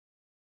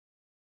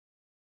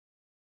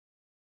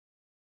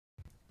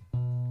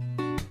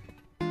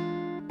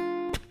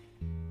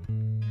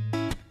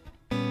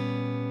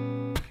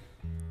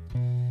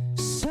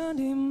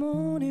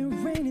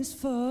is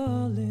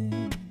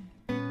falling.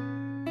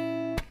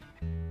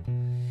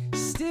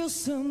 Still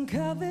some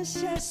covers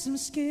shed some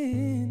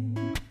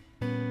skin.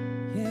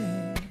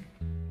 Yeah.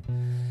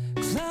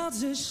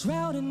 Clouds are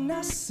shrouding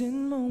us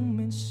in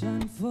moments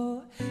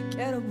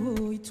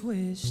unforgettable. We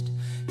twist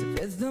to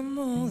fit the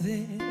mold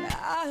that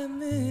I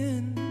am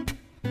in.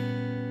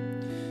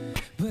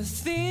 But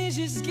things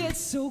just get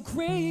so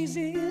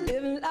crazy,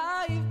 living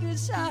life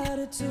gets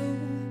harder too.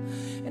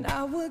 And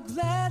I would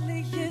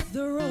gladly hit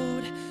the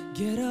road,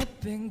 get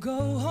up and go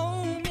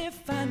home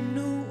if I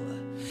knew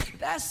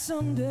that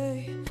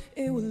someday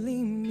it would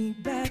lead me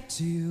back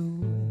to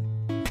you.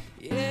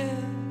 Yeah,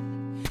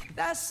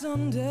 that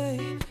someday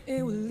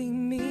it would lead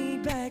me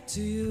back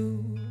to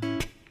you.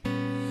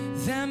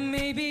 That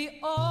may be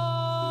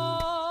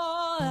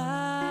all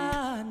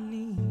I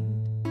need.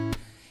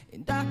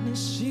 In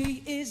darkness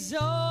she is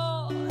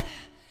all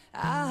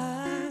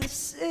I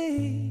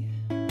see.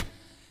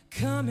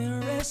 Come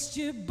and rest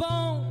your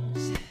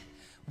bones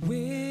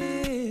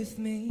with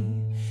me.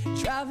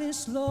 Driving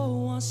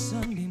slow on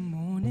Sunday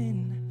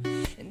morning,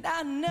 and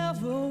I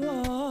never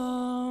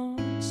want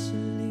to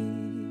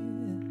leave.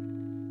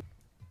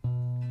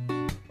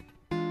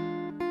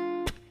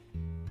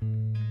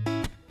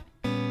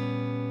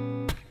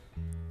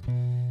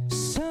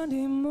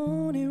 Sunday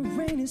morning,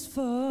 rain is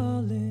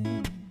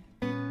falling.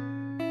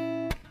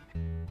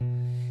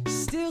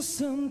 Still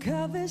some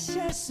covers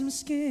shed some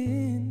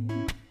skin.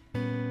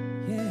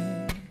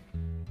 Yeah.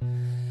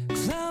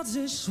 Clouds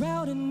are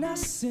shrouding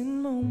us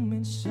in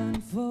moments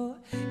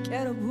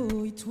unforgettable.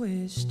 We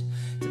twist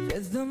to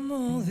fit the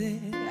mold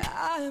that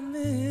I am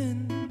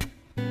in.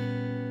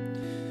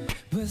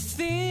 But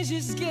things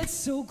just get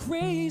so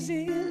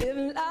crazy,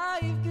 living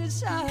life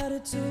gets harder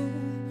too.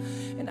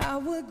 And I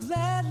would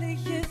gladly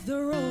hit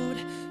the road,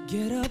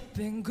 get up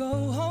and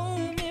go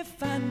home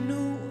if I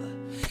knew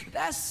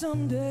that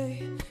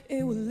someday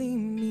it would lead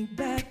me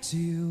back to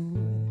you.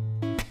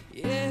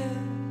 Yeah,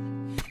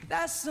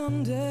 that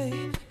someday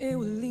it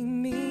will lead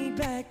me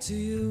back to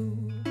you.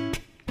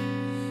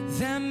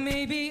 That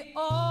may be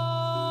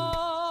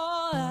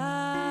all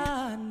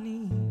I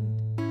need.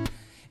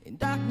 In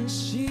darkness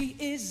she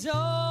is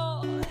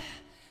all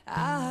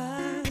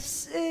I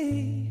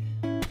see.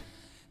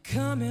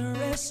 Come and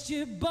rest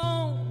your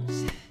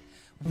bones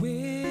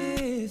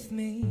with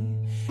me.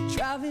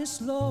 Driving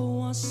slow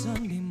on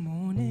Sunday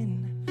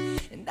morning,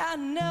 and I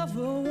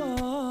never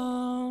want